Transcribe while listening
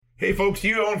Hey folks, do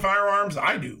you own firearms?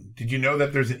 I do. Did you know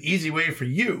that there's an easy way for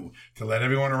you to let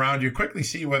everyone around you quickly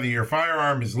see whether your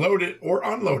firearm is loaded or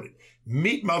unloaded?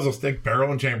 Meet muzzle stick,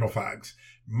 barrel, and chamber flags.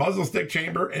 Muzzle stick,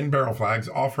 chamber, and barrel flags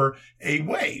offer a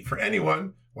way for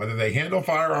anyone, whether they handle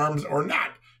firearms or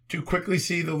not, to quickly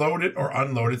see the loaded or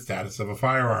unloaded status of a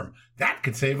firearm. That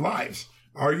could save lives.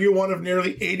 Are you one of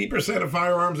nearly 80% of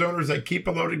firearms owners that keep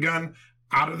a loaded gun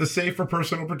out of the safe for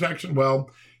personal protection?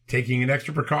 Well, taking an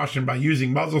extra precaution by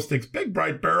using muzzle sticks, big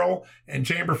bright barrel, and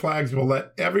chamber flags will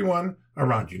let everyone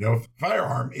around you know if a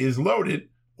firearm is loaded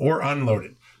or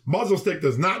unloaded. Muzzle stick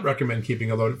does not recommend keeping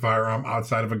a loaded firearm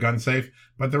outside of a gun safe,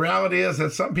 but the reality is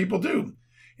that some people do.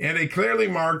 And a clearly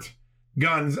marked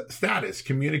gun's status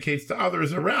communicates to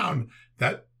others around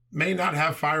that may not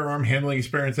have firearm handling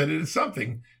experience that it is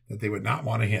something that they would not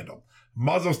want to handle.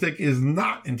 Muzzle stick is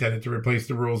not intended to replace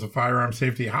the rules of firearm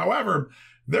safety. However,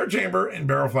 their chamber and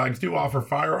barrel flags do offer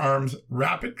firearms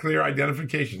rapid, clear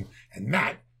identification, and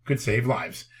that could save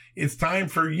lives. It's time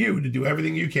for you to do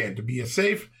everything you can to be a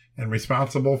safe and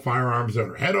responsible firearms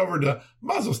owner. Head over to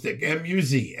muzzlestick,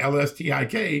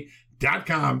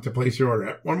 MUZLSTIK.com to place your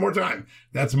order. One more time.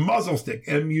 That's muzzlestick,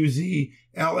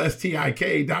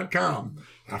 MUZLSTIK.com.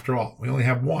 After all, we only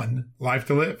have one life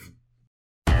to live.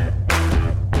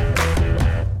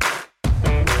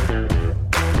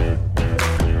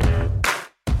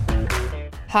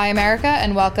 Hi, America,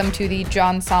 and welcome to the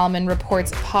John Solomon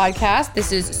Reports podcast.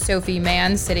 This is Sophie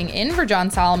Mann sitting in for John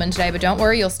Solomon today, but don't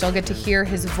worry, you'll still get to hear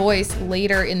his voice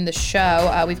later in the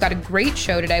show. We've got a great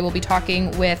show today. We'll be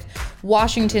talking with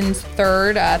Washington's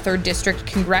third district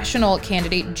congressional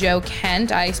candidate, Joe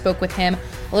Kent. I spoke with him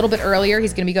a little bit earlier.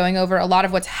 He's going to be going over a lot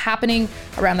of what's happening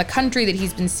around the country that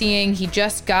he's been seeing. He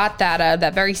just got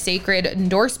that very sacred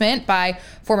endorsement by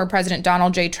former President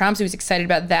Donald J. Trump, so he's excited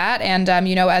about that. And,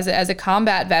 as a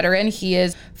combat veteran, he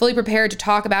is fully prepared to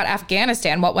talk about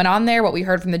Afghanistan, what went on there, what we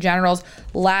heard from the generals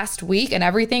last week, and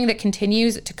everything that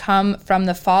continues to come from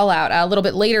the fallout. A little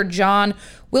bit later, John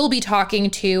will be talking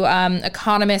to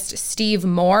economist Steve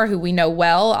Moore, who we know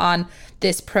well on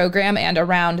this program and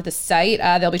around the site.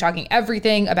 They'll be talking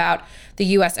everything about the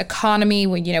U.S. economy.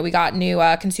 We got new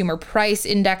consumer price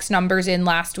index numbers in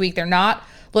last week. They're not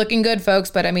looking good,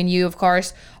 folks, but you, of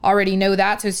course, already know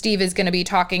that. So Steve is going to be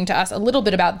talking to us a little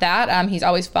bit about that. He's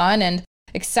always fun and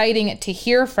exciting to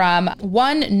hear from.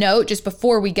 One note, just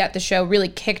before we get the show really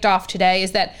kicked off today,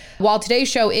 is that while today's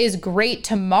show is great,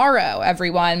 tomorrow,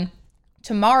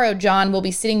 John will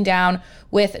be sitting down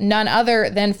with none other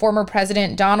than former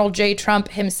President Donald J. Trump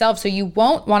himself. So you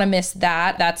won't want to miss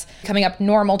that. That's coming up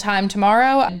normal time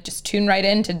tomorrow. Just tune right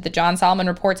in to the John Solomon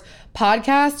Reports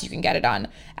podcast. You can get it on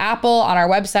Apple, on our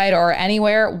website, or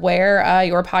anywhere where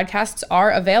your podcasts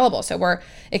are available. So we're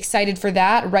excited for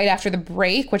that. Right after the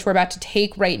break, which we're about to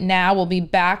take right now, we'll be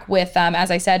back with, as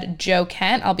I said, Joe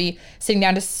Kent. I'll be sitting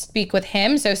down to speak with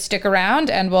him. So stick around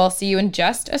and we'll see you in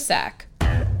just a sec.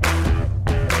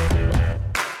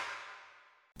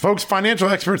 Folks, financial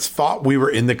experts thought we were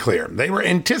in the clear. They were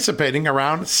anticipating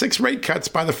around 6 rate cuts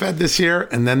by the Fed this year,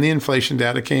 and then the inflation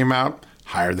data came out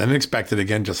higher than expected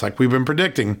again, just like we've been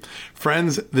predicting.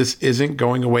 Friends, this isn't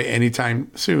going away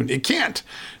anytime soon. It can't.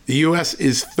 The U.S.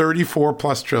 is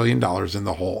 $34+ trillion in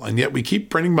the hole, and yet we keep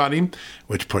printing money,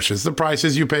 which pushes the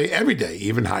prices you pay every day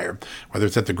even higher, whether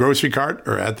it's at the grocery cart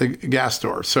or at the gas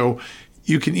store. So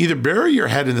you can either bury your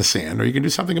head in the sand or you can do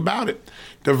something about it.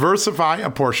 Diversify a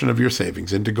portion of your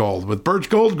savings into gold with Birch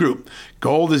Gold Group.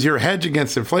 Gold is your hedge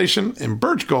against inflation, and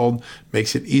Birch Gold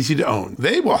makes it easy to own.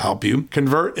 They will help you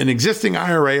convert an existing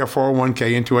IRA or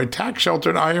 401k into a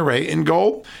tax-sheltered IRA in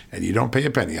gold, and you don't pay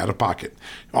a penny out of pocket.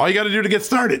 All you got to do to get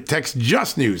started, text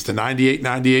Just News to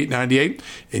 989898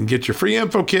 and get your free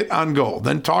info kit on gold.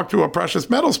 Then talk to a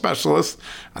precious metal specialist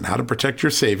on how to protect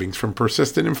your savings from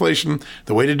persistent inflation.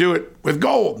 The way to do it with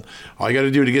gold. All you got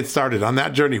to do to get started on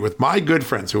that journey with my good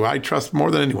friends who I trust more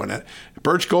than anyone at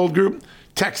Birch Gold Group,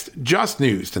 text Just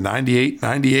News to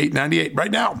 989898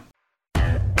 right now.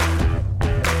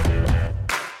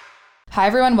 Hi,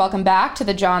 everyone. Welcome back to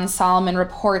the John Solomon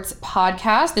Reports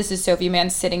podcast. This is Sophie Mann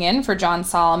sitting in for John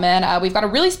Solomon. We've got a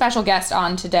really special guest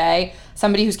on today,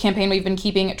 somebody whose campaign we've been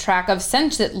keeping track of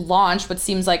since it launched, what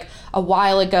seems like a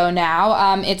while ago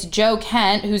now. It's Joe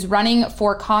Kent, who's running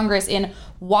for Congress in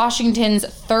Washington's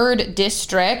 3rd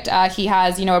district. He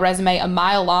has, a resume a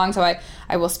mile long, so I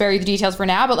will spare you the details for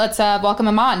now, but let's welcome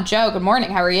him on. Joe, good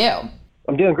morning. How are you?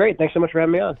 I'm doing great. Thanks so much for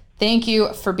having me on. Thank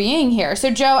you for being here.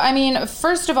 So, Joe,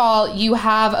 first of all, you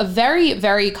have a very,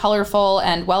 very colorful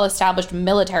and well-established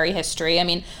military history.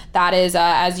 That is,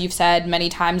 as you've said many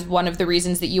times, one of the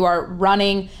reasons that you are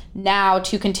running now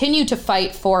to continue to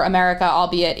fight for America,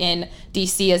 albeit in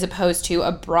DC as opposed to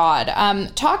abroad.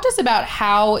 Talk to us about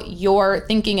how you're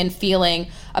thinking and feeling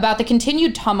about the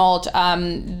continued tumult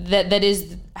that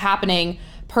is happening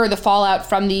per the fallout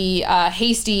from the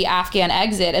hasty Afghan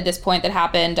exit at this point that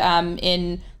happened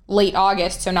in late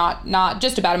August. So not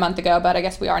just about a month ago, but I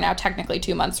guess we are now technically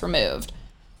 2 months removed.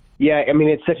 Yeah, I mean,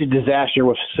 it's such a disaster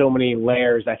with so many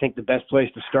layers. I think the best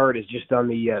place to start is just on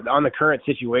the current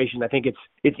situation. I think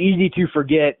it's easy to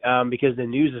forget because the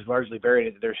news is largely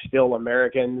buried that there's still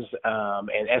Americans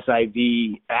and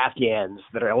SIV Afghans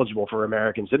that are eligible for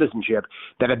American citizenship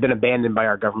that have been abandoned by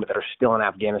our government, that are still in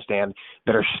Afghanistan,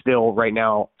 that are still right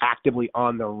now actively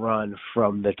on the run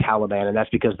from the Taliban. And that's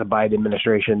because the Biden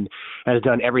administration has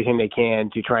done everything they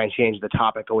can to try and change the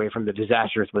topic away from the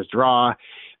disastrous withdrawal.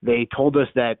 They told us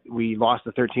that we lost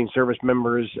the 13 service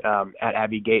members at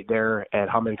Abbey Gate there at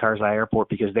Hamid Karzai Airport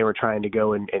because they were trying to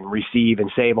go and receive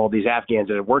and save all these Afghans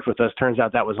that had worked with us. Turns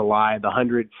out that was a lie. The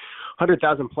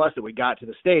 100,000 plus that we got to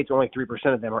the States, only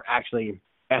 3% of them are actually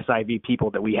SIV people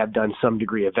that we have done some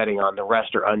degree of vetting on. The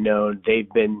rest are unknown. They've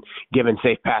been given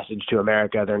safe passage to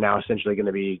America. They're now essentially going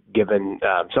to be given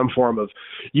some form of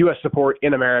U.S. support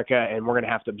in America, and we're going to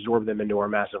have to absorb them into our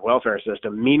massive welfare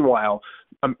system. Meanwhile,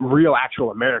 real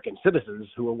actual American citizens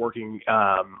who are working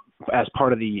as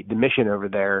part of the mission over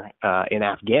there in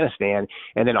Afghanistan,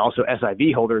 and then also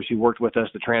SIV holders who worked with us,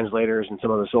 the translators and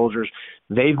some of the soldiers,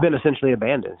 they've been essentially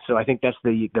abandoned. So I think that's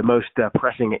the most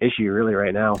pressing issue really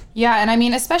right now. Yeah, and I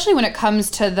mean, especially when it comes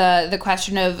to the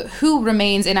question of who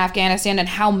remains in Afghanistan and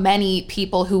how many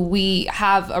people who we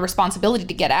have a responsibility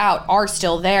to get out are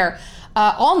still there.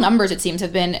 All numbers, it seems,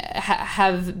 have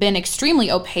been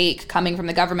extremely opaque coming from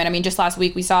the government. I mean, just last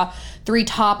week we saw 3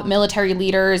 top military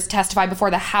leaders testify before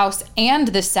the House and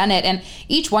the Senate, and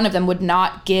each one of them would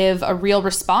not give a real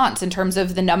response in terms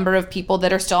of the number of people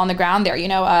that are still on the ground there. You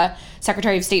know,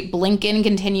 Secretary of State Blinken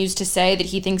continues to say that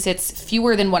he thinks it's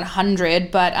fewer than 100,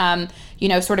 but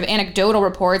sort of anecdotal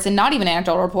reports, and not even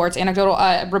anecdotal reports,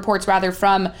 reports rather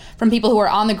from people who are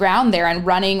on the ground there and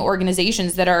running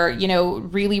organizations that are,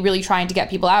 really, really trying to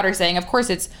get people out, are saying, of course,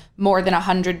 it's more than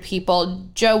 100 people.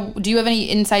 Joe, do you have any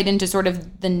insight into sort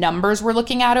of the numbers we're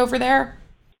looking at over there?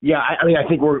 Yeah, I mean, I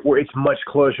think it's much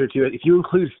closer to it. If you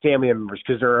include family members,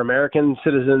 because there are American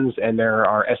citizens and there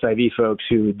are SIV folks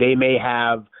who they may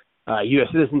have U.S.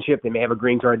 citizenship, they may have a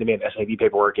green card, they may have SIV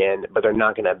paperwork in, but they're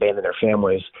not going to abandon their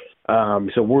families.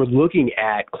 So we're looking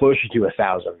at closer to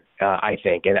 1,000, I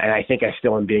think. And I think I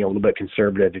still am being a little bit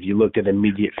conservative if you looked at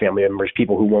immediate family members,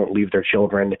 people who won't leave their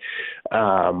children,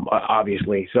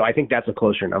 obviously. So I think that's a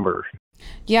closer number.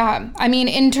 Yeah, I mean,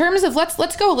 in terms of,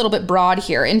 let's go a little bit broad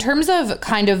here. In terms of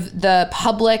kind of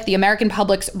the American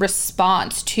public's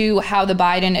response to how the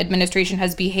Biden administration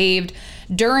has behaved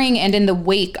during and in the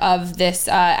wake of this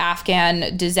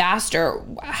Afghan disaster,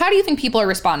 how do you think people are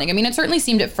responding? I mean, it certainly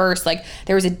seemed at first like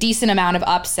there was a decent amount of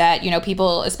upset,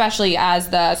 people, especially as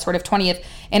the sort of 20th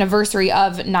anniversary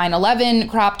of 9/11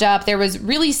 cropped up. There was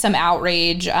really some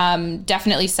outrage,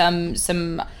 definitely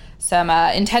some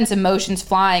intense emotions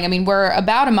flying. I mean, we're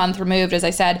about a month removed, as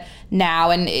I said, now,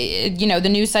 and the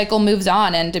news cycle moves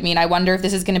on. And I mean, I wonder if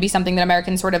this is going to be something that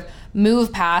Americans sort of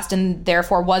move past, and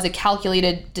therefore was a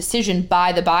calculated decision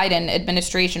by the Biden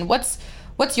administration. What's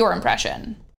your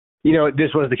impression? This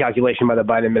was the calculation by the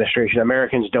Biden administration.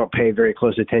 Americans don't pay very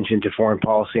close attention to foreign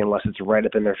policy unless it's right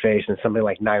up in their face and something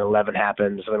like 9/11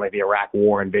 happens, something like the Iraq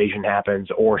war invasion happens,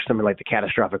 or something like the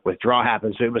catastrophic withdrawal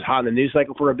happens. So it was hot in the news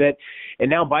cycle for a bit. And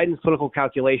now Biden's political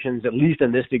calculations, at least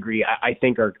in this degree, I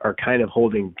think are kind of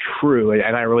holding true.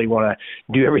 And I really want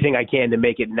to do everything I can to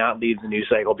make it not leave the news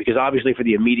cycle, because obviously for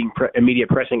the immediate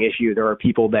pressing issue, there are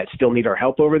people that still need our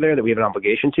help over there that we have an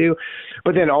obligation to.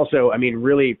 But then also, I mean,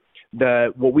 really,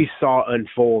 what we saw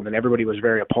unfold, and everybody was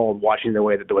very appalled watching the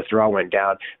way that the withdrawal went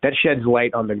down, that sheds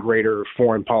light on the greater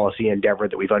foreign policy endeavor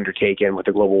that we've undertaken with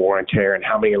the global war on terror, and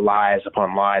how many lies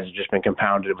upon lies have just been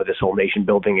compounded with this whole nation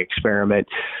building experiment.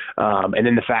 And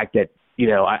then the fact that,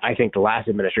 I think the last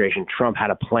administration, Trump had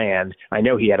a plan. I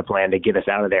know he had a plan to get us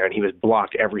out of there, and he was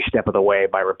blocked every step of the way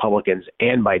by Republicans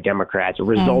and by Democrats,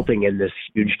 resulting in this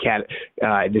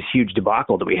huge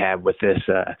debacle that we have with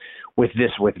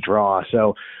this withdrawal.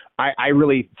 So I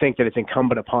really think that it's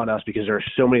incumbent upon us, because there are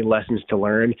so many lessons to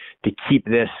learn, to keep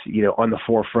this, on the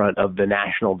forefront of the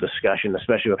national discussion,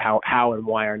 especially with how and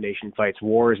why our nation fights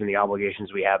wars and the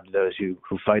obligations we have to those who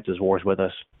fight those wars with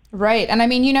us. Right. And I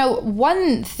mean,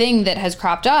 one thing that has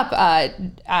cropped up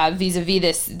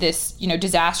vis-a-vis this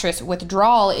disastrous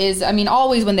withdrawal is, I mean,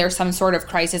 always when there's some sort of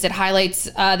crisis, it highlights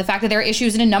the fact that there are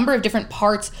issues in a number of different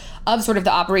parts of sort of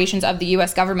the operations of the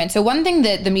U.S. government. So one thing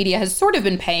that the media has sort of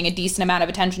been paying a decent amount of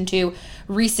attention to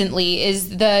recently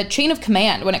is the chain of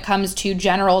command when it comes to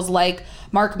generals like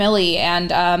Mark Milley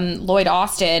and Lloyd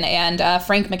Austin and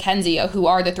Frank McKenzie, who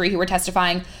are the three who were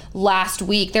testifying last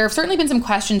week. There have certainly been some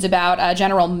questions about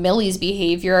General Milley's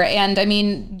behavior. And I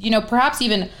mean, perhaps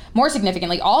even more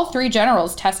significantly, all three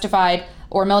generals testified,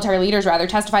 or military leaders rather,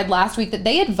 testified last week that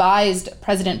they advised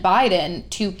President Biden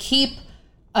to keep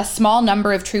a small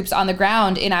number of troops on the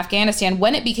ground in Afghanistan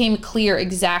when it became clear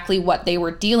exactly what they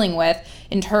were dealing with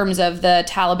in terms of the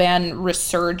Taliban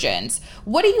resurgence.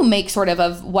 What do you make sort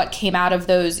of what came out of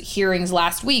those hearings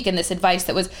last week and this advice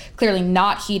that was clearly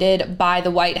not heeded by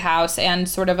the White House and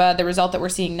sort of the result that we're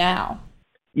seeing now?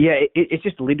 Yeah, it's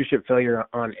just a leadership failure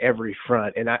on every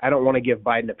front. And I don't want to give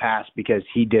Biden a pass because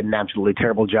he did an absolutely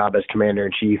terrible job as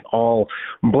commander-in-chief. All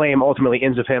blame ultimately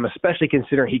ends with him, especially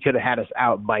considering he could have had us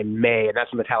out by May, and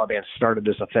that's when the Taliban started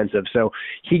this offensive. So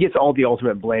he gets all the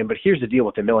ultimate blame. But here's the deal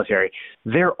with the military.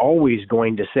 They're always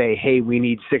going to say, hey, we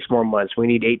need 6 more months. We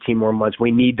need 18 more months.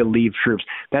 We need to leave troops.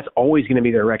 That's always going to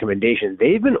be their recommendation.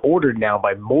 They've been ordered now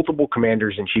by multiple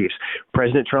commanders-in-chiefs.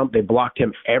 President Trump, they blocked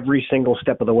him every single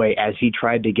step of the way as he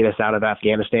tried to get us out of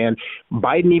Afghanistan.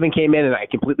 Biden even came in, and I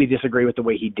completely disagree with the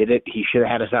way he did it. He should have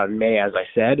had us out in May, as I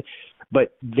said.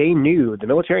 But they knew, the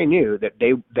military knew that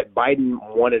Biden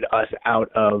wanted us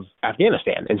out of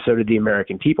Afghanistan, and so did the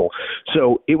American people.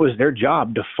 So it was their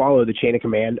job to follow the chain of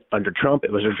command under Trump.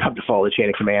 It was their job to follow the chain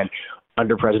of command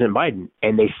under President Biden,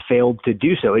 and they failed to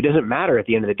do so. It doesn't matter at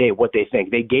the end of the day what they think.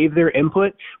 They gave their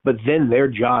input, but then their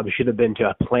job should have been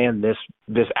to plan this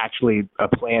actually a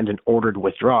planned and ordered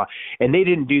withdrawal. And they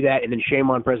didn't do that, and then shame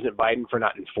on President Biden for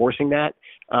not enforcing that.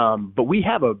 But we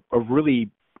have a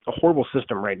horrible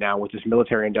system right now with this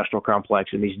military-industrial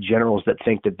complex and these generals that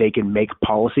think that they can make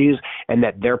policies and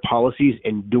that their policies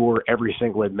endure every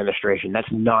single administration. That's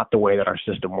not the way that our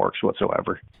system works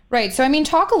whatsoever. Right. So, I mean,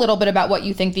 talk a little bit about what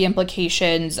you think the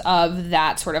implications of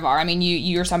that sort of are. I mean,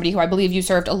 you're somebody who I believe you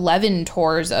served 11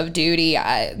 tours of duty.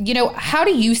 How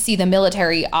do you see the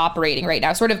military operating right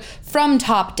now, sort of from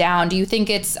top down? Do you think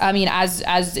it's, I mean, as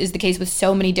is the case with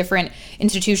so many different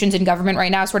institutions in government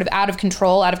right now, sort of out of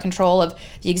control of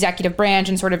the executive branch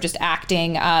and sort of just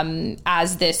acting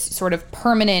as this sort of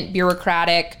permanent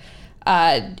bureaucratic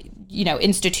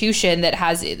institution that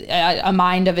has a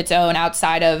mind of its own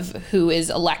outside of who is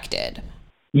elected?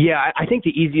 Yeah, I think the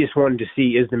easiest one to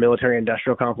see is the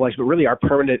military-industrial complex, but really our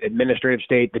permanent administrative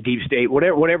state, the deep state,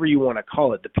 whatever you want to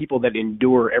call it, the people that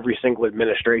endure every single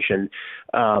administration,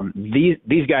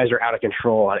 these guys are out of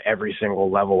control on every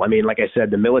single level. I mean, like I said,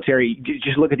 the military,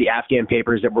 just look at the Afghan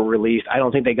papers that were released. I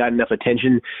don't think they got enough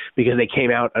attention because they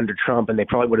came out under Trump, and they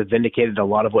probably would have vindicated a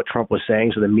lot of what Trump was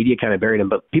saying, so the media kind of buried them.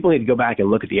 But people need to go back and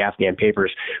look at the Afghan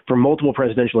papers. For multiple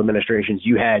presidential administrations,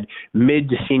 you had mid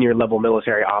to senior level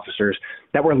military officers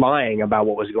that were lying about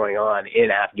what was going on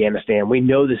in Afghanistan. We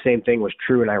know the same thing was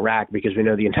true in Iraq because we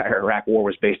know the entire Iraq war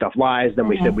was based off lies. Then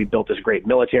we said we built this great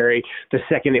military. The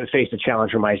second it faced a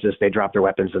challenge from ISIS, they dropped their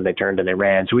weapons and they turned and they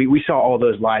ran. So we saw all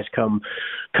those lies come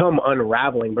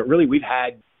unraveling. But really, we've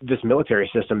had this military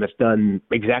system that's done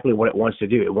exactly what it wants to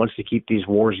do. It wants to keep these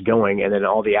wars going, and then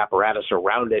all the apparatus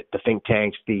around it, the think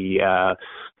tanks, the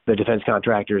defense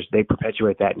contractors, they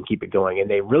perpetuate that and keep it going. And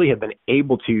they really have been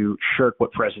able to shirk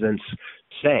what presidents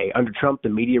say. Under Trump, the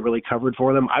media really covered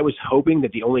for them. I was hoping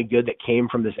that the only good that came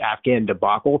from this Afghan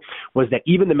debacle was that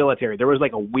even the military, there was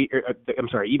like a week,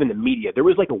 even the media, there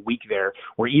was like a week there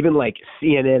where even like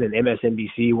CNN and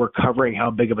MSNBC were covering how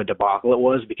big of a debacle it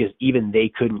was because even they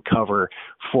couldn't cover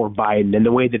for Biden in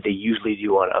the way that they usually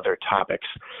do on other topics.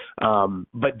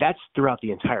 But that's throughout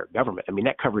the entire government. I mean,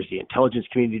 that covers the intelligence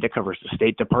community, that covers the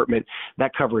State Department,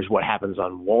 that covers what happens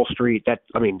on Wall Street.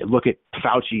 Look at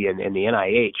Fauci and the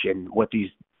NIH and what these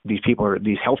people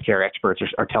these healthcare experts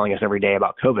are telling us every day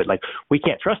about COVID. Like, we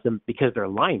can't trust them because they're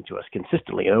lying to us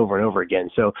consistently and over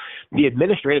again. So the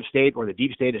administrative state, or the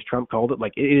deep state as Trump called it,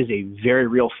 like, it is a very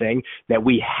real thing that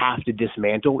we have to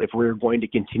dismantle if we're going to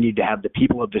continue to have the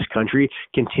people of this country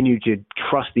continue to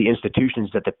trust the institutions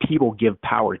that the people give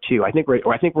power to. I think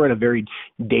we're in a very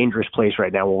dangerous place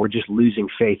right now where we're just losing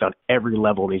faith on every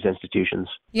level in these institutions.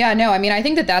 Yeah, no, I mean, I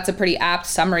think that's a pretty apt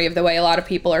summary of the way a lot of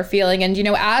people are feeling. And,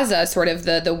 as a sort of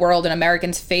the world and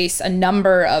Americans face a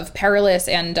number of perilous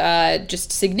and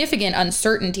just significant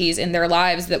uncertainties in their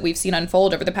lives that we've seen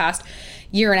unfold over the past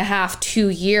year and a half, 2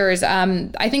 years,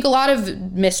 I think a lot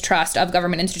of mistrust of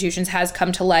government institutions has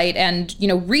come to light, and,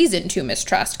 reason to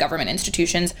mistrust government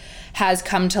institutions has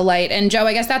come to light. And Joe,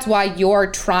 I guess that's why you're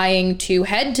trying to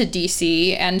head to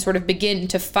DC and sort of begin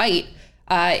to fight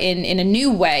in a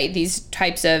new way these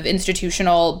types of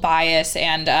institutional bias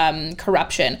and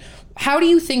corruption. How do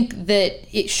you think that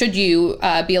should you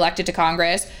be elected to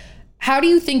Congress, how do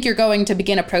you think you're going to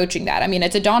begin approaching that? I mean,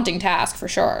 it's a daunting task for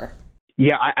sure.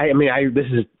 Yeah, this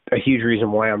is a huge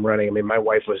reason why I'm running. I mean, my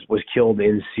wife was killed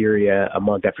in Syria a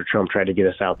month after Trump tried to get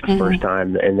us out the first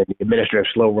time, and then the administrative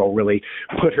slow roll really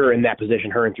put her in that position,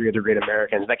 her and 3 other great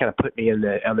Americans. That kind of put me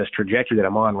on this trajectory that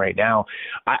I'm on right now.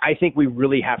 I think we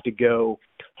really have to go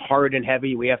hard and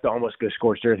heavy. We have to almost go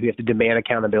scorched earth. We have to demand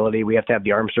accountability. We have to have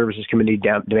the Armed Services Committee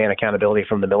demand accountability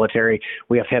from the military.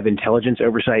 We have to have intelligence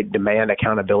oversight, demand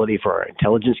accountability for our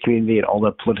intelligence community and all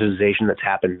the politicization that's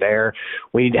happened there.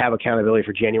 We need to have accountability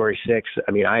for January 6th.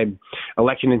 I mean,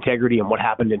 election integrity and what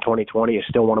happened in 2020 is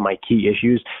still one of my key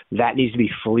issues. That needs to be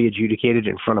fully adjudicated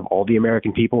in front of all the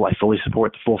American people. I fully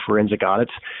support the full forensic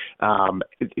audits.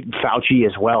 Fauci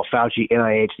as well. Fauci,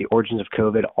 NIH, the origins of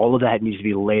COVID, all of that needs to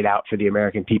be laid out for the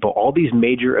American people. All these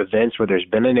major events where there's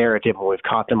been a narrative and we've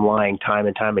caught them lying time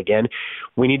and time again,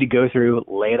 we need to go through,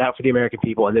 lay it out for the American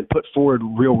people, and then put forward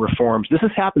real reforms. This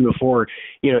has happened before,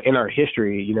 in our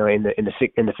history, in the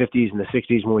 50s and the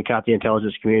 60s when we caught the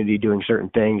intelligence community doing certain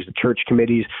things, the church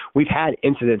committees. We've had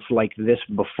incidents like this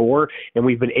before, and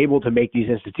we've been able to make these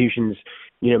institutions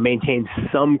maintain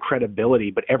some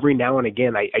credibility. But every now and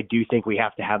again, I do think we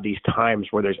have to have these times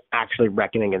where there's actually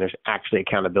reckoning and there's actually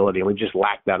accountability. And we just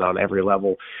lack that on every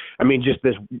level. I mean, just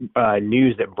this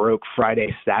news that broke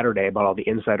Friday, Saturday about all the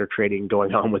insider trading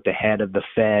going on with the head of the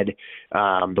Fed,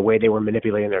 the way they were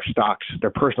manipulating their stocks,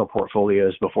 their personal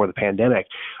portfolios before the pandemic.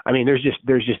 I mean, there's just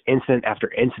incident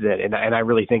after incident. And I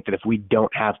really think that if we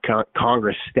don't have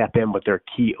Congress step in with their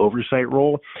key oversight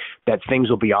role, that things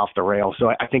will be off the rails. So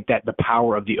I think that the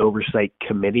power of the oversight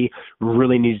committee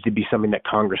really needs to be something that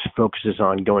Congress focuses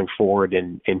on going forward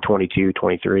in 22,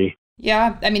 23.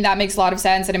 Yeah, I mean, that makes a lot of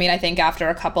sense. And I mean, I think after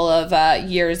a couple of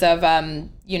years of,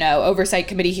 oversight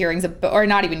committee hearings, or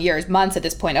not even years, months at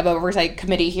this point, of oversight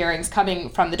committee hearings coming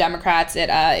from the Democrats,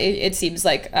 it seems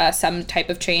like some type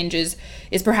of change is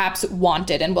perhaps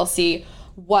wanted, and we'll see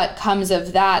what comes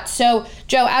of that. So,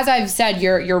 Joe, as I've said,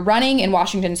 you're running in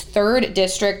Washington's 3rd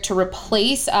district to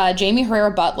replace Jamie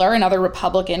Herrera Butler, another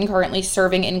Republican currently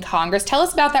serving in Congress. Tell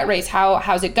us about that race.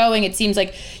 How's it going? It seems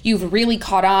like you've really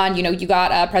caught on. You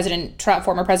got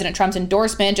former President Trump's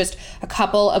endorsement just a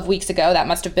couple of weeks ago. That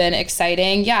must have been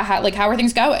exciting. Yeah, how are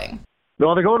things going?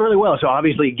 Well, they're going really well. So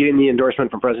obviously getting the endorsement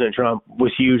from President Trump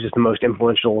was huge. It's the most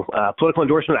influential political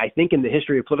endorsement, I think, in the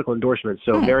history of political endorsements.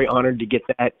 So very honored to get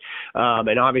that.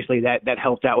 And obviously that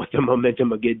helped out with the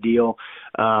momentum a good deal.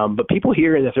 But people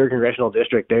here in the 3rd Congressional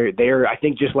District, they're, I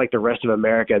think, just like the rest of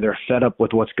America, they're fed up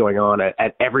with what's going on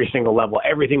at every single level.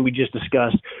 Everything we just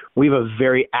discussed. We have a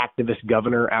very activist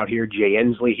governor out here, Jay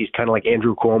Inslee. He's kind of like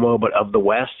Andrew Cuomo, but of the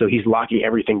West. So he's locking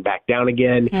everything back down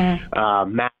again.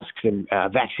 Masks and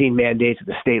vaccine mandates at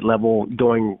the state level,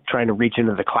 trying to reach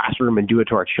into the classroom and do it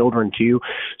to our children too.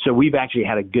 So we've actually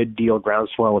had a good deal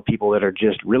groundswell of people that are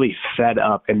just really fed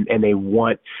up and they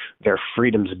want their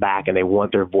freedoms back and they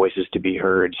want their voices to be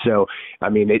heard. So, I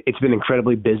mean, it's been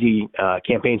incredibly busy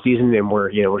campaign season, and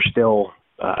we're still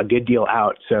a good deal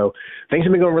out. So things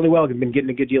have been going really well. We've been getting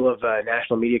a good deal of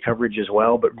national media coverage as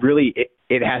well. But really,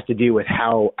 it has to do with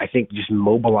how I think just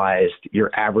mobilized your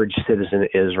average citizen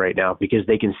is right now, because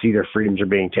they can see their freedoms are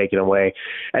being taken away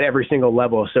at every single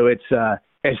level. So it's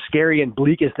as scary and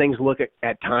bleak as things look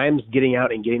at times, getting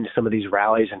out and getting to some of these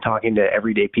rallies and talking to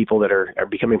everyday people that are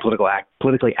becoming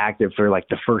politically active for like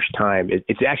the first time,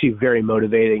 it's actually very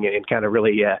motivating and kind of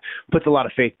really puts a lot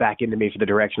of faith back into me for the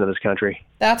direction of this country.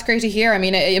 That's great to hear. I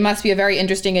mean, it must be a very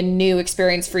interesting and new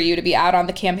experience for you to be out on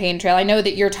the campaign trail. I know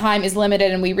that your time is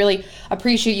limited, and we really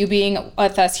appreciate you being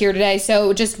with us here today.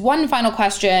 So just one final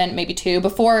question, maybe two,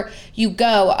 before you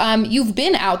go. You've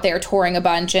been out there touring a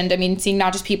bunch, and I mean, seeing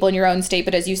not just people in your own state,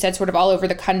 but as you said, sort of all over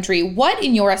the country. What,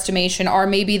 in your estimation, are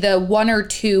maybe the 1 or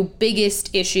 2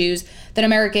 biggest issues that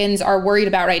Americans are worried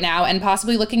about right now and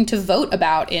possibly looking to vote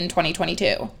about in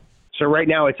 2022? So right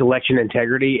now it's election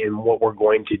integrity and what we're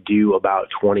going to do about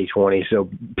 2020. So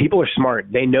people are smart.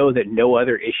 They know that no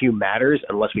other issue matters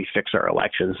unless we fix our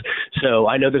elections. So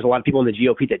I know there's a lot of people in the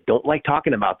GOP that don't like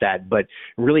talking about that, but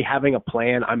really having a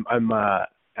plan.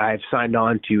 I've signed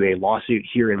on to a lawsuit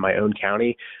here in my own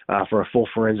county for a full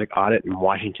forensic audit in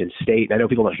Washington State. And I know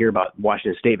people don't hear about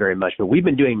Washington State very much, but we've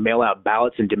been doing mail-out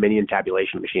ballots and Dominion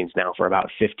tabulation machines now for about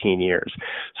 15 years.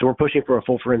 So we're pushing for a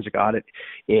full forensic audit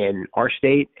in our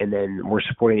state, and then we're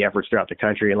supporting the efforts throughout the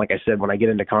country. And like I said, when I get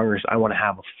into Congress, I want to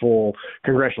have a full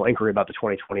congressional inquiry about the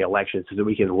 2020 election so that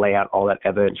we can lay out all that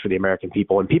evidence for the American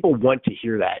people. And people want to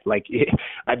hear that.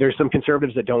 There's some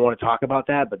conservatives that don't want to talk about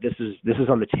that, but this is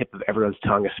on the tip of everyone's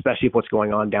tongue, especially what's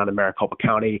going on down in Maricopa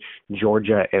County,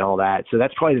 Georgia, and all that. So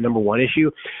that's probably the number one issue.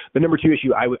 The number two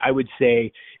issue I would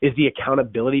say is the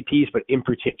accountability piece, but in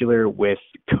particular with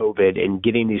COVID and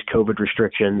getting these COVID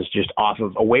restrictions just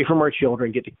away from our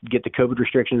children, get the COVID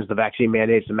restrictions, the vaccine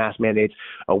mandates, the mask mandates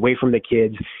away from the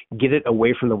kids, get it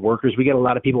away from the workers. We get a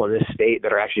lot of people in this state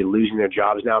that are actually losing their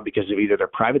jobs now because of either their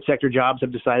private sector jobs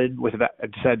have decided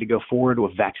to go forward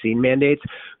with vaccine mandates.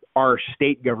 Our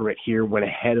state government here went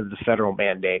ahead of the federal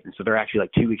mandate, and so they're actually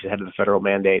like 2 weeks ahead of the federal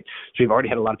mandate. So we've already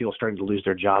had a lot of people starting to lose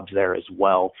their jobs there as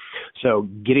well. So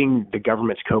getting the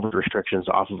government's COVID restrictions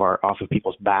off of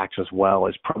people's backs as well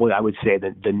is probably, I would say,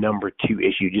 the number two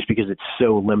issue, just because it's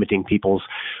so limiting people's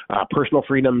personal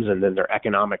freedoms and then their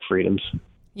economic freedoms.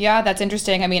 Yeah, that's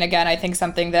interesting. I mean, again, I think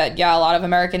something that, a lot of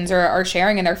Americans are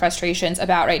sharing in their frustrations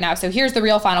about right now. So here's the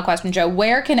real final question, Joe.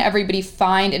 Where can everybody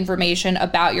find information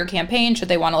about your campaign should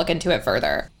they want to look into it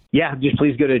further? Yeah, just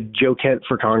please go to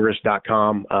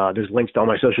joekentforcongress.com. There's links to all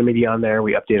my social media on there.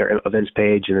 We update our events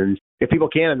page. And then if people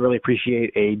can, I'd really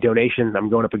appreciate a donation. I'm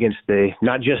going up against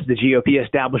not just the GOP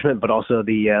establishment, but also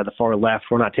the far left.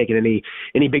 We're not taking any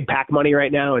big PAC money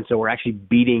right now. And so we're actually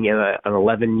beating an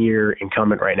 11-year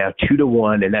incumbent right now,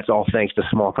 2-1. And that's all thanks to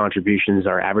small contributions.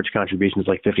 Our average contribution is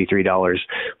like $53.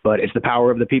 But it's the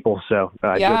power of the people. So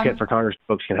Joe Kent for Congress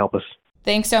folks can help us.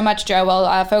 Thanks so much, Joe.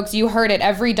 Well, folks, you heard it.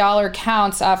 Every dollar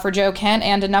counts for Joe Kent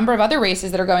and a number of other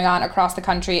races that are going on across the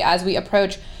country as we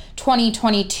approach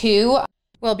 2022.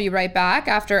 We'll be right back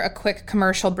after a quick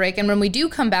commercial break. And when we do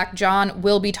come back, John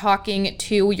will be talking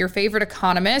to your favorite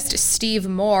economist, Steve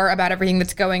Moore, about everything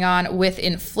that's going on with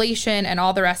inflation and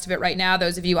all the rest of it right now.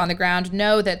 Those of you on the ground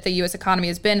know that the U.S. economy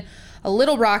has been a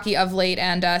little rocky of late,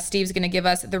 and Steve's going to give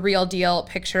us the real deal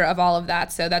picture of all of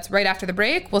that. So that's right after the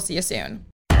break. We'll see you soon.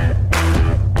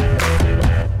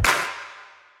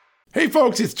 Hey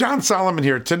folks, it's John Solomon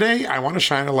here. Today, I want to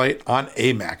shine a light on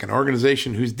AMAC, an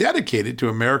organization who's dedicated to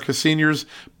America's seniors,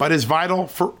 but is vital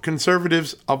for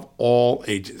conservatives of all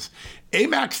ages.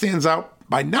 AMAC stands out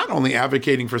by not only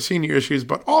advocating for senior issues,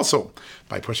 but also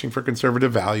by pushing for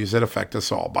conservative values that affect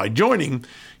us all. By joining,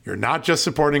 you're not just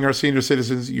supporting our senior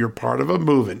citizens, you're part of a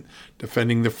movement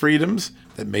defending the freedoms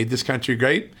that made this country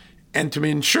great and to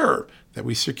ensure that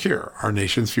we secure our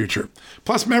nation's future.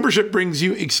 Plus, membership brings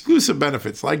you exclusive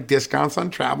benefits like discounts on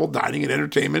travel, dining, and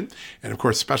entertainment, and of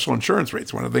course, special insurance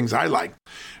rates, one of the things I like.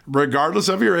 Regardless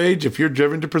of your age, if you're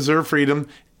driven to preserve freedom,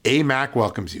 AMAC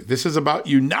welcomes you. This is about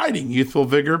uniting youthful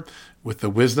vigor with the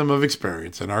wisdom of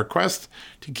experience in our quest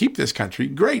to keep this country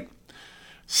great.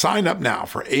 Sign up now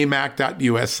for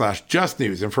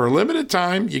amac.us/justnews, and for a limited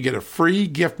time, you get a free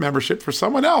gift membership for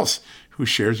someone else who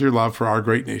shares your love for our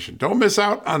great nation. Don't miss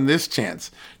out on this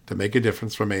chance to make a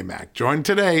difference from AMAC. Join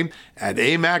today at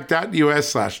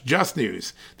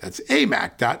amac.us/justnews. That's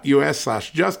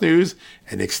amac.us/justnews,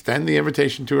 and extend the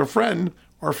invitation to a friend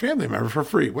or family member for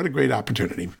free. What a great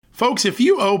opportunity. Folks, if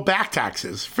you owe back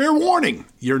taxes, fair warning,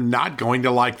 you're not going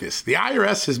to like this. The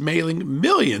IRS is mailing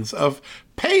millions of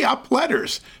pay-up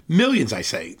letters. Millions, I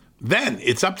say. Then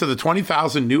it's up to the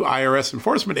 20,000 new IRS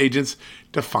enforcement agents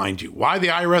to find you. Why the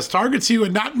IRS targets you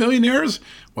and not millionaires?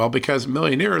 Well, because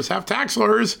millionaires have tax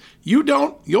lawyers. You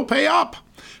don't, you'll pay up.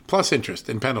 Plus interest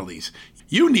and penalties.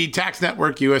 You need Tax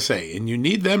Network USA, and you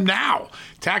need them now.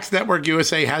 Tax Network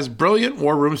USA has brilliant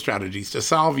war room strategies to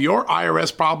solve your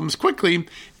IRS problems quickly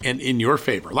and in your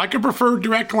favor. Like a preferred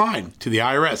direct line to the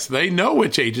IRS. They know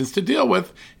which agents to deal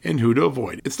with and who to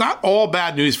avoid. It's not all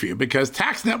bad news for you because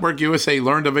Tax Network USA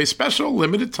learned of a special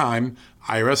limited time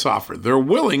IRS offer. They're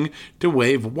willing to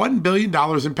waive $1 billion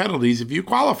in penalties if you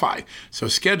qualify. So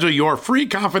schedule your free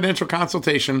confidential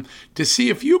consultation to see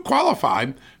if you qualify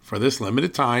for this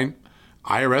limited time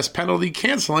IRS penalty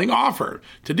canceling offer.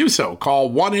 To do so,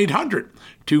 call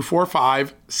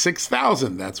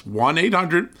 1-800-245-6000. That's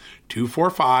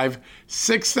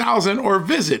 1-800-245-6000, or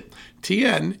visit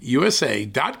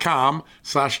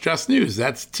tnusa.com/justnews.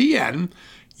 That's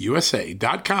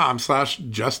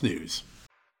tnusa.com/justnews.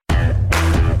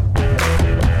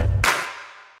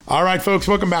 All right, folks,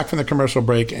 welcome back from the commercial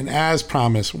break. And as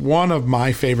promised, one of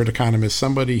my favorite economists,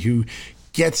 somebody who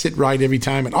gets it right every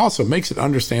time and also makes it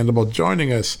understandable,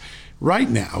 joining us right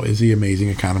now is the amazing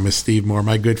economist, Steve Moore,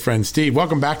 my good friend. Steve,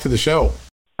 welcome back to the show.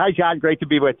 Hi, John. Great to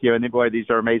be with you. And boy, these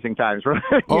are amazing times.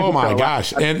 Oh, my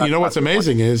gosh. And you know what's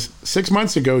amazing is 6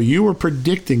 months ago, you were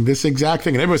predicting this exact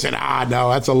thing. And everyone said,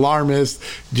 no, that's alarmist.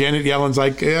 Janet Yellen's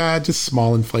like, just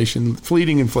small inflation,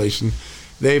 fleeting inflation.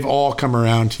 They've all come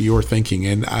around to your thinking.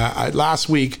 And last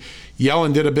week,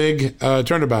 Yellen did a big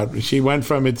turnabout. She went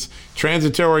from it's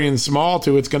transitory and small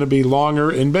to it's going to be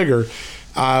longer and bigger.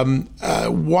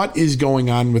 What is going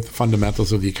on with the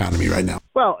fundamentals of the economy right now?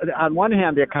 Well, on one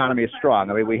hand, the economy is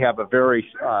strong. I mean, we have a very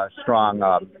strong,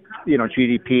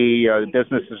 GDP.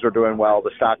 Businesses are doing well.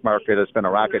 The stock market has been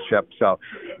a rocket ship. So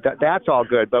that's all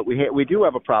good. But we do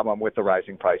have a problem with the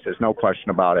rising prices, no question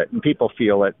about it. And people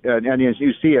feel it. And as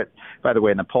you see it, by the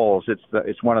way, in the polls,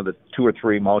 it's one of the two or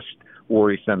three most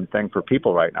worrisome thing for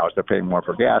people right now is they're paying more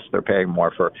for gas, they're paying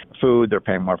more for food, they're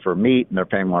paying more for meat, and they're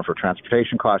paying more for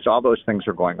transportation costs. All those things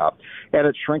are going up, and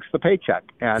it shrinks the paycheck.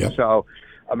 And so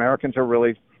Americans are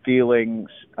really feeling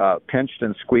pinched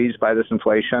and squeezed by this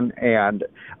inflation. And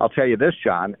I'll tell you this,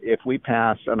 John, if we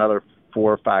pass another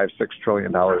 $4, $5, $6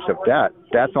 trillion of debt,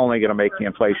 that's only going to make the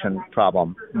inflation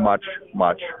problem much,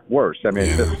 much worse. I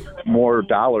mean, just more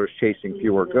dollars chasing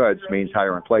fewer goods means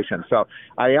higher inflation. So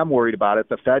I am worried about it.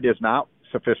 The Fed is not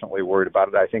sufficiently worried about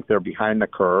it. I think they're behind the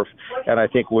curve. And I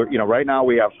think right now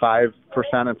we have 5%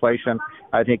 inflation.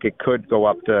 I think it could go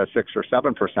up to 6 or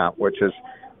 7%, which is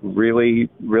really,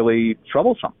 really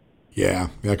troublesome. Yeah,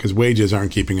 because wages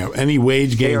aren't keeping up. Any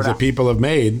wage gains that people have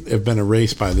made have been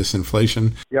erased by this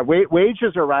inflation. Yeah,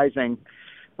 wages are rising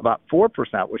about 4%,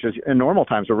 which is in normal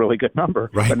times a really good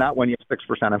number, but not when you have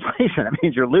 6% inflation. It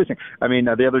means you're losing. I mean,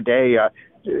 the other day,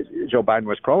 Joe Biden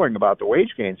was crowing about the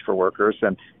wage gains for workers,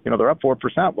 and they're up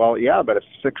 4%. Well, yeah, but if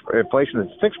inflation is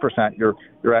 6%,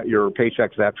 your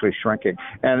paycheck is actually shrinking.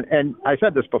 And I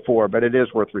said this before, but it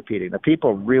is worth repeating. The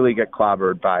people really get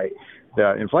clobbered by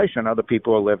the inflation are the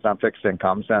people who live on fixed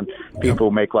incomes and people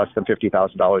who make less than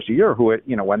 $50,000 a year who,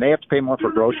 when they have to pay more for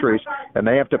groceries and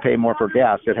they have to pay more for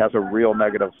gas, it has a real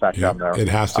negative effect on their. It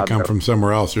has to come from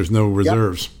somewhere else. There's no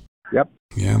reserves. Yep.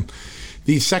 Yeah.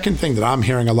 The second thing that I'm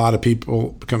hearing a lot of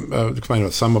people complain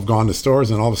about, some have gone to stores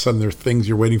and all of a sudden there are things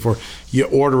you're waiting for. You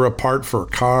order a part for a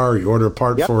car, you order a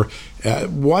part for,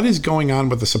 what is going on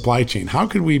with the supply chain? How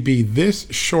could we be this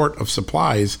short of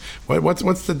supplies?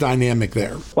 What's the dynamic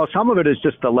there? Well, some of it is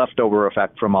just the leftover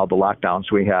effect from all the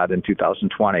lockdowns we had in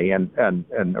 2020 and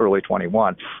early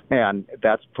 21. And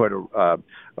that's put a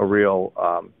real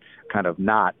kind of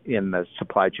knot in the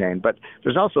supply chain. But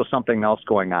there's also something else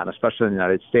going on, especially in the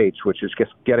United States, which is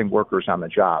just getting workers on the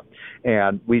job.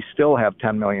 And we still have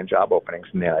 10 million job openings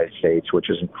in the United States, which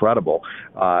is incredible.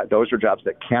 Those are jobs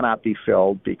that cannot be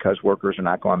filled because workers are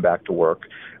not going back to work.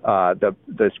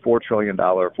 This $4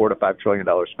 to $5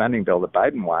 trillion spending bill that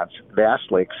Biden wants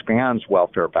vastly expands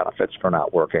welfare benefits for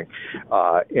not working.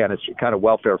 And it's kind of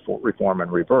welfare reform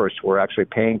in reverse. We're actually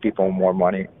paying people more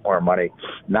money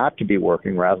not to be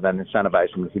working rather than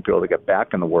incentivizing people to get back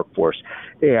in the workforce.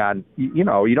 And, you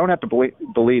don't have to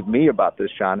believe me about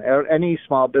this, John. Any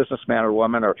small businessman or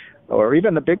woman or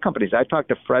even the big companies. I talked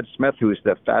to Fred Smith, who's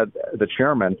the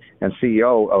chairman and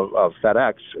CEO of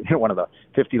FedEx, one of the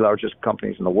 50 largest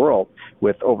companies in the world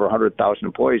with over 100,000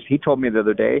 employees. He told me the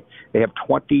other day they have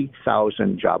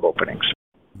 20,000 job openings.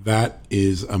 That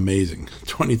is amazing.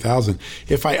 20,000.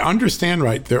 If I understand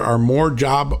right, there are more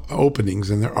job openings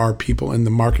than there are people in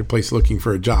the marketplace looking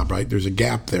for a job, right? There's a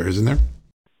gap there, isn't there?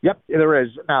 Yep, there is.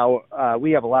 Now,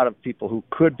 we have a lot of people who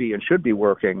could be and should be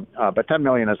working, but 10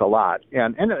 million is a lot.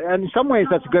 And in some ways,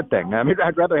 that's a good thing. I mean,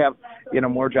 I'd rather have,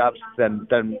 more jobs than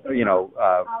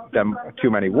too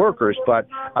many workers. But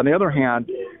on the other hand,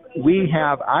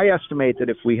 I estimate that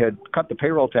if we had cut the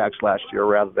payroll tax last year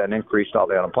rather than increased all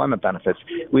the unemployment benefits,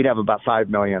 we'd have about 5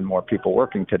 million more people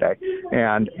working today.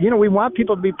 And, we want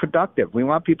people to be productive. We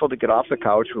want people to get off the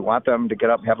couch. We want them to get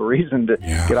up, have a reason to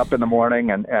get up in the morning.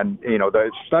 And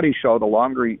the studies show the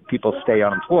longer people stay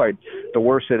unemployed, the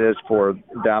worse it is for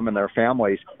them and their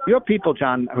families. You have people,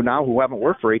 John, who haven't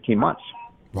worked for 18 months.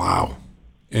 Wow.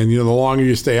 And, the longer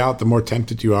you stay out, the more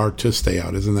tempted you are to stay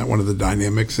out. Isn't that one of the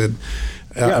dynamics that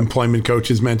employment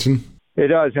coaches mention? It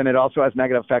does, and it also has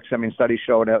negative effects. I mean, studies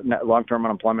show that long-term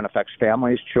unemployment affects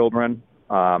families, children.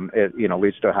 It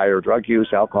leads to higher drug use,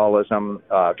 alcoholism,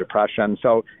 depression.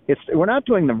 So we're not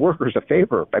doing the workers a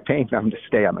favor by paying them to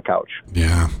stay on the couch.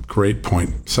 Yeah, great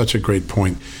point. Such a great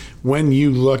point. When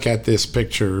you look at this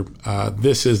picture,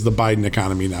 this is the Biden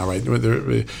economy now, right?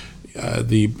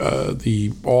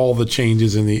 all the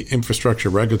changes in the infrastructure,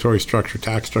 regulatory structure,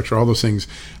 tax structure, all those things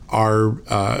are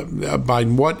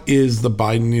Biden. What is the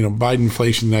Biden? Biden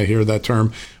inflation. I hear that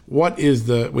term. What is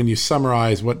when you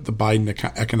summarize what the Biden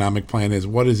economic plan is?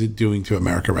 What is it doing to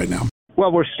America right now?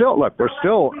 Well, we're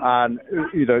still on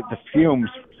the fumes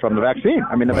from the vaccine.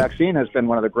 I mean, the vaccine has been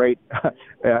one of the great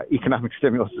economic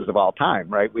stimuluses of all time,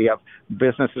 right? We have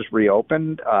businesses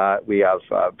reopened. We have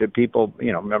people,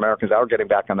 Americans are getting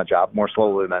back on the job more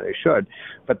slowly than they should.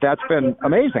 But that's been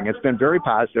amazing. It's been very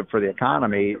positive for the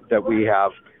economy that we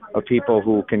have of people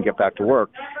who can get back to work.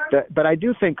 But I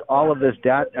do think all of this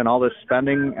debt and all this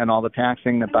spending and all the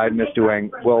taxing that Biden is doing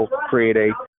will create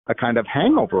a kind of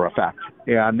hangover effect.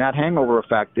 And that hangover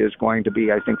effect is going to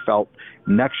be, I think, felt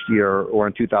next year or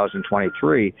in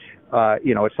 2023.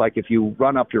 It's like if you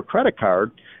run up your credit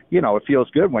card, it feels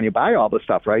good when you buy all the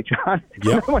stuff, right, John?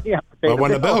 Yep. But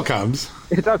when the bill comes,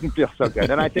 it doesn't feel so good.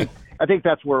 And I think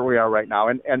that's where we are right now.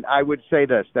 And I would say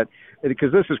this, that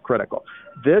because this is critical.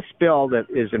 This bill that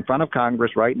is in front of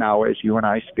Congress right now as you and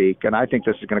I speak, and I think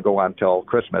this is going to go on until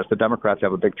Christmas. The Democrats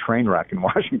have a big train wreck in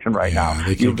Washington right now.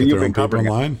 They can't get their own paper in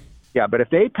line. Yeah, but if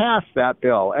they pass that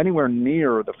bill anywhere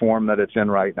near the form that it's in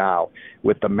right now,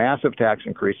 with the massive tax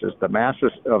increases, the massive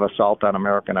assault on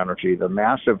American energy, the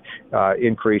massive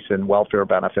increase in welfare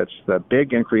benefits, the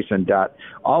big increase in debt,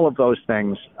 all of those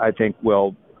things, I think,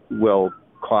 will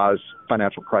cause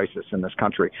financial crisis in this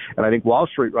country. And I think Wall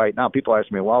Street right now, people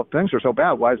ask me, well, things are so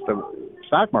bad, why is the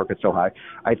stock market so high?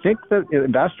 I think that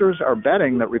investors are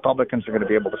betting that Republicans are going to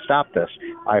be able to stop this.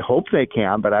 I hope they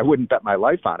can, but I wouldn't bet my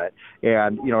life on it.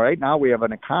 And, right now we have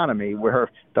an economy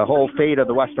where the whole fate of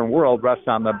the Western world rests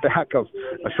on the back of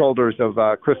the shoulders of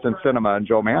Kristen Sinema and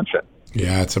Joe Manchin.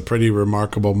 Yeah, it's a pretty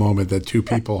remarkable moment that two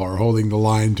people are holding the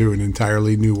line to an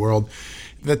entirely new world.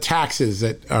 The taxes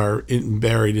that are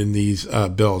buried in these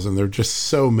bills, and there are just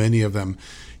so many of them.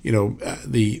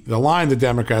 The line the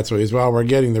Democrats say is, well, we're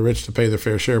getting the rich to pay their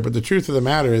fair share. But the truth of the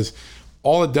matter is,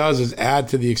 all it does is add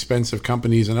to the expense of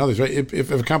companies and others. Right?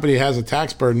 If a company has a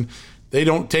tax burden, they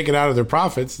don't take it out of their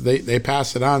profits; they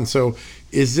pass it on. So,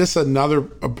 is this are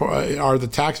the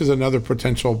taxes another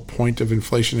potential point of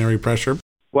inflationary pressure?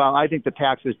 Well, I think the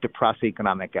taxes depress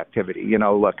economic activity.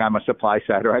 Look, I'm a supply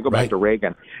sider. I go back to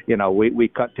Reagan. We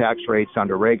cut tax rates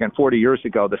under Reagan. 40 years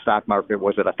ago, the stock market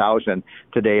was at 1,000.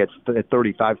 Today, it's at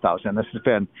 35,000. This has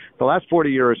been the last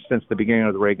 40 years since the beginning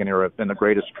of the Reagan era have been the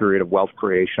greatest period of wealth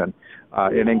creation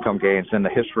and income gains in the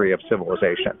history of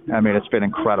civilization. I mean, it's been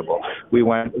incredible. We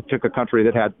took a country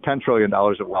that had $10 trillion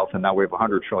of wealth, and now we have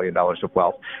 $100 trillion of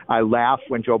wealth. I laugh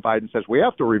when Joe Biden says, we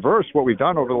have to reverse what we've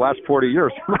done over the last 40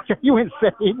 years. Are you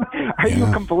insane? Are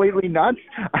you completely nuts?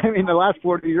 I mean, the last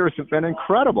 40 years have been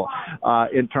incredible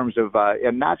in terms of,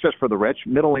 and not just for the rich.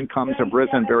 Middle incomes have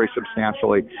risen very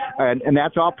substantially, and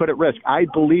that's all put at risk. I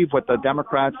believe what the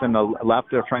Democrats and the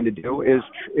left are trying to do is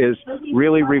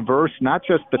really reverse not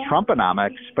just the Trumponomics,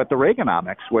 but the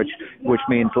Reaganomics, which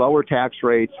means lower tax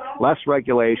rates, less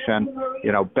regulation,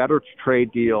 better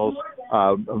trade deals,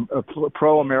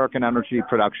 pro-American energy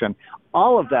production.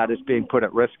 All of that is being put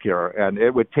at risk here, and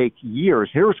it would take years.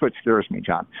 Here's what scares me,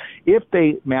 John. If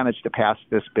they manage to pass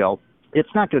this bill, it's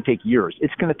not going to take years.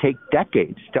 It's going to take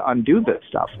decades to undo this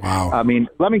stuff. Wow. I mean,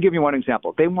 let me give you one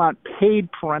example. They want paid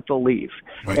parental leave.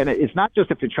 Right. And it's not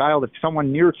just if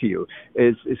someone near to you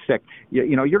is sick.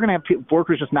 You're going to have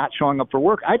workers just not showing up for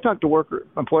work. I talk to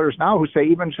employers now who say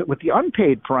even with the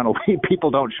unpaid parental leave, people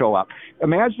don't show up.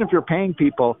 Imagine if you're paying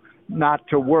people not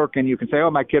to work and you can say, oh,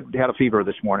 my kid had a fever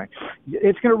this morning.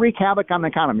 It's going to wreak havoc on the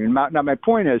economy. Now, my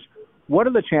point is, what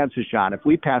are the chances, John, if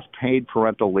we pass paid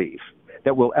parental leave,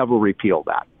 that we'll ever repeal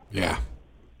that? Yeah.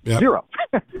 Yep. Zero.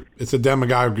 It's a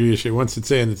demagoguery issue. Once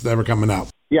it's in, it's never coming out.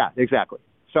 Yeah, exactly.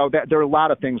 So there are a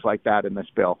lot of things like that in this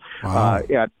bill. Wow.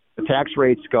 The tax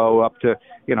rates go up to,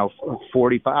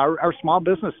 45. Our small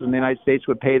businesses in the United States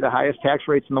would pay the highest tax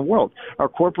rates in the world. Our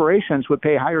corporations would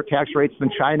pay higher tax rates than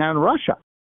China and Russia.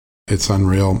 It's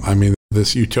unreal. I mean,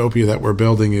 this utopia that we're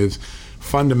building is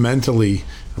fundamentally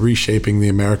reshaping the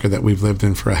America that we've lived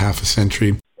in for a half a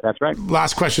century. That's right.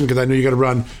 Last question, because I know you got to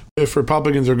run. If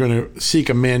Republicans are going to seek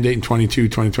a mandate in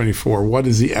 2024, what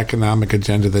is the economic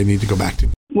agenda they need to go back to?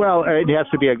 Well, it has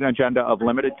to be an agenda of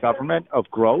limited government, of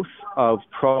growth, of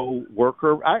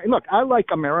pro-worker. I like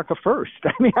America first.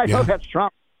 I mean, I know that's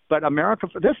Trump. But America,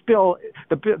 for this bill,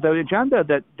 the agenda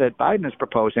that Biden is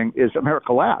proposing is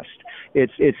America last.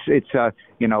 It's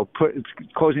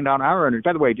closing down our energy.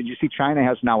 By the way, did you see China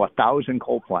has now 1,000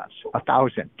 coal plants?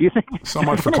 1,000. Do you think so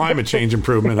much for climate change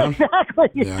improvement? Huh? Exactly.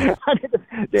 Yeah.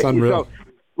 It's unreal. So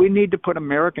we need to put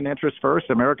American interests first,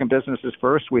 American businesses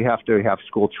first. We have to have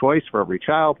school choice for every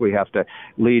child. We have to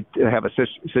have a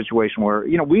situation where,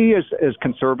 we as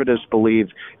conservatives believe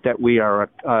that we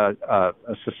are a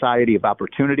society of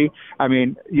opportunity. I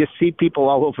mean, you see people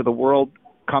all over the world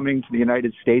coming to the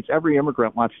United States. Every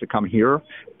immigrant wants to come here.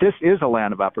 This is a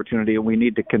land of opportunity, and we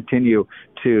need to continue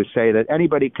to say that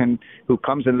anybody who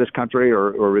comes into this country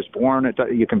or is born,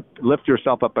 you can lift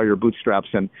yourself up by your bootstraps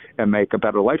and make a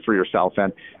better life for yourself.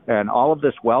 And all of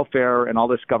this welfare and all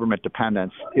this government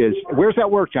dependence where's that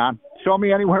work, John? Show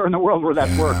me anywhere in the world where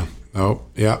that's worked. Oh,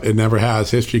 yeah, it never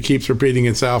has. History keeps repeating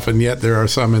itself, and yet there are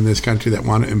some in this country that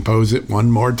want to impose it one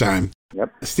more time. Yep.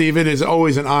 Steve, it is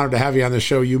always an honor to have you on the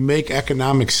show. You make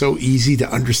economics so easy to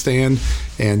understand,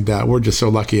 and we're just so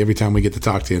lucky every time we get to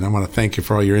talk to you. And I want to thank you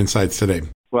for all your insights today.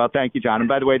 Well, thank you, John. And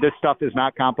by the way, this stuff is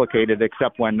not complicated,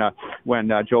 except when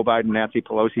Joe Biden and Nancy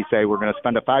Pelosi say we're going to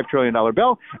spend a $5 trillion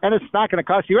bill, and it's not going to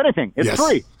cost you anything. It's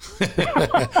free.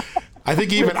 I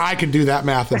think even I can do that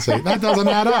math and say, that doesn't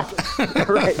add up.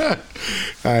 Right.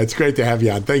 It's great to have you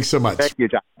on. Thanks so much. Thank you,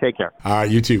 John. Take care. All right,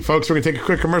 you too. Folks, we're going to take a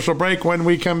quick commercial break. When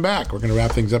we come back, we're going to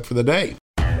wrap things up for the day.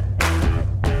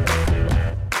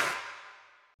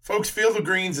 Folks, Field of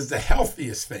Greens is the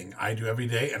healthiest thing I do every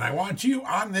day, and I want you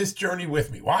on this journey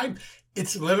with me. Why?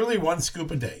 It's literally one scoop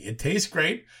a day. It tastes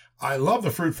great. I love the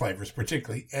fruit flavors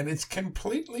particularly, and it's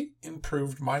completely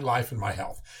improved my life and my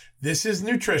health. This is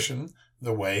nutrition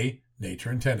the way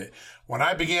nature intended. When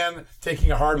I began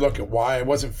taking a hard look at why I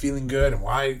wasn't feeling good and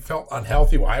why I felt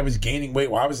unhealthy, why I was gaining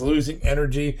weight, why I was losing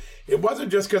energy, it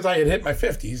wasn't just because I had hit my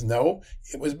 50s. No,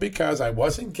 it was because I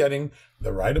wasn't getting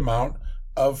the right amount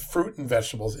of fruit and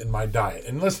vegetables in my diet.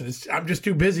 And listen, I'm just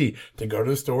too busy to go to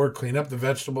the store, clean up the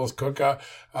vegetables, cook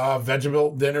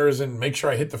vegetable dinners, and make sure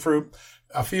I hit the fruit.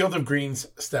 A Field of Greens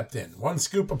stepped in. One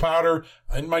scoop of powder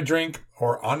in my drink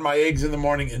or on my eggs in the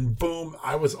morning, and boom,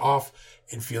 I was off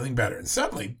and feeling better. And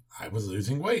suddenly, I was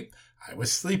losing weight. I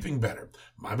was sleeping better.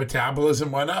 My metabolism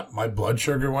went up. My blood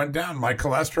sugar went down. My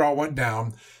cholesterol went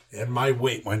down. And my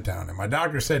weight went down. And my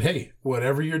doctor said, hey,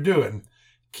 whatever you're doing,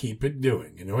 keep it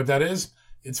doing. You know what that is?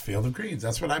 It's Field of Greens.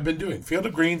 That's what I've been doing. Field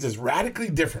of Greens is radically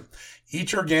different.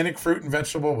 Each organic fruit and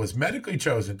vegetable was medically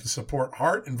chosen to support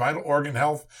heart and vital organ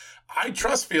health. I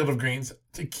trust Field of Greens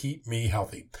to keep me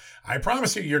healthy. I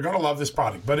promise you, you're going to love this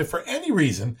product. But if for any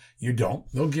reason you don't,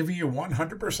 they'll give you your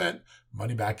 100%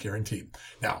 money back guarantee.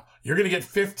 Now, you're going to get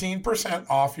 15%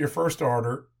 off your first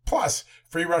order plus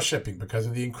free rush shipping because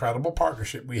of the incredible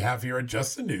partnership we have here at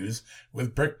Just the News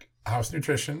with Brick House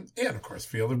Nutrition, and of course,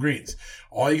 Field of Greens.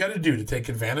 All you got to do to take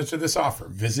advantage of this offer,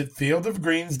 visit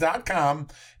fieldofgreens.com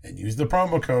and use the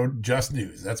promo code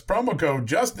JustNews. That's promo code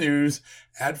JustNews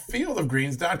at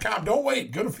fieldofgreens.com. Don't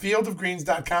wait. Go to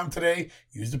fieldofgreens.com today.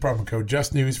 Use the promo code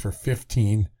JustNews for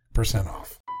 15%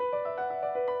 off.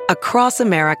 Across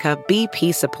America,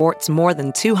 BP supports more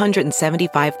than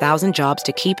 275,000 jobs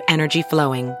to keep energy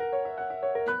flowing.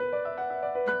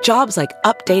 Jobs like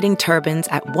updating turbines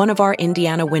at one of our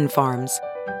Indiana wind farms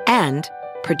and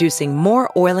producing more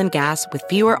oil and gas with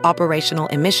fewer operational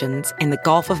emissions in the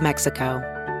Gulf of Mexico.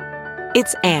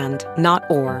 It's and, not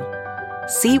or.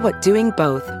 See what doing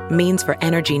both means for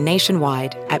energy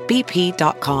nationwide at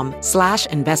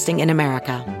bp.com/investing in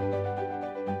America.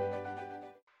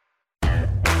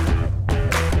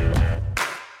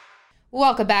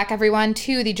 Welcome back, everyone,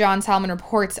 to the John Solomon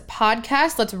Reports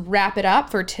podcast. Let's wrap it up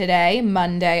for today,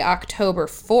 Monday, October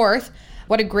 4th.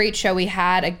 What a great show we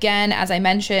had. Again, as I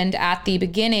mentioned at the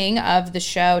beginning of the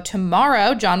show,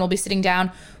 tomorrow, John will be sitting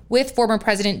down with former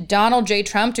President Donald J.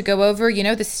 Trump to go over,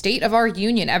 the state of our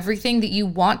union. Everything that you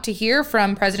want to hear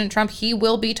from President Trump, he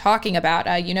will be talking about.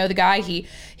 The guy, he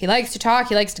likes to talk,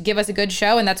 he likes to give us a good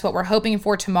show, and that's what we're hoping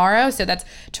for tomorrow. So that's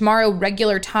tomorrow,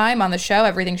 regular time on the show.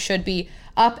 Everything should be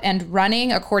up and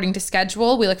running according to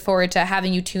schedule. We look forward to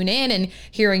having you tune in and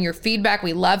hearing your feedback.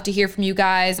 We love to hear from you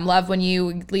guys. Love when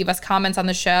you leave us comments on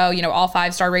the show. All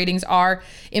 5-star ratings are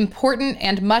important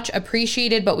and much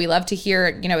appreciated, but we love to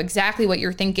hear, exactly what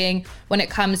you're thinking when it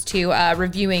comes to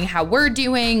reviewing how we're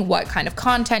doing, what kind of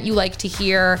content you like to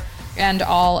hear, and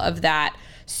all of that.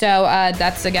 So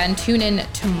that's, again, tune in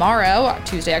tomorrow,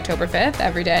 Tuesday, October 5th,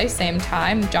 every day, same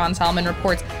time, John Solomon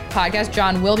Reports podcast.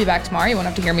 John will be back tomorrow. You won't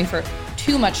have to hear me for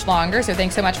too much longer. So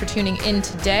thanks so much for tuning in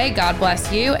today. God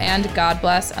bless you, and God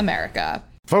bless America.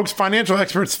 Folks, financial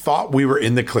experts thought we were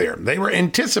in the clear. They were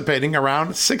anticipating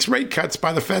around 6 rate cuts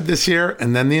by the Fed this year,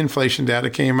 and then the inflation data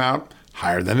came out.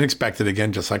 higher than expected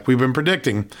again, just like we've been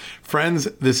predicting. Friends,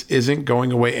 this isn't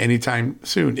going away anytime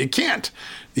soon. It can't.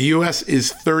 The U.S.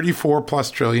 is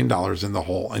 $34+ trillion in the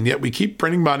hole, and yet we keep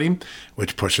printing money,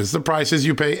 which pushes the prices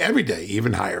you pay every day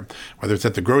even higher, whether it's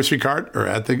at the grocery cart or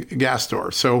at the gas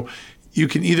store. So you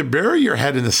can either bury your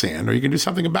head in the sand or you can do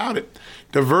something about it.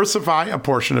 Diversify a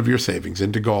portion of your savings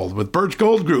into gold with Birch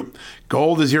Gold Group.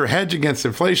 Gold is your hedge against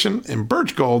inflation, and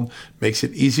Birch Gold makes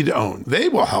it easy to own. They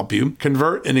will help you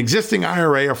convert an existing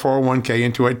IRA or 401k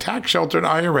into a tax-sheltered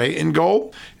IRA in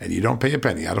gold, and you don't pay a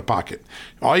penny out of pocket.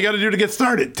 All you got to do to get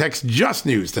started, text Just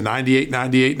News to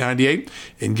 989898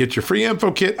 and get your free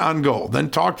info kit on gold. Then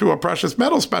talk to a precious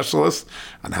metal specialist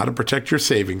on how to protect your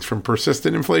savings from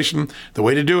persistent inflation. The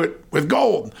way to do it with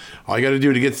gold. All you got to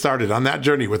do to get started on that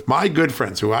journey with my good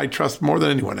friends who I trust more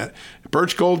than anyone at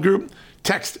Birch Gold Group,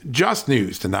 text Just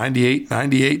News to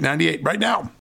 989898 right now.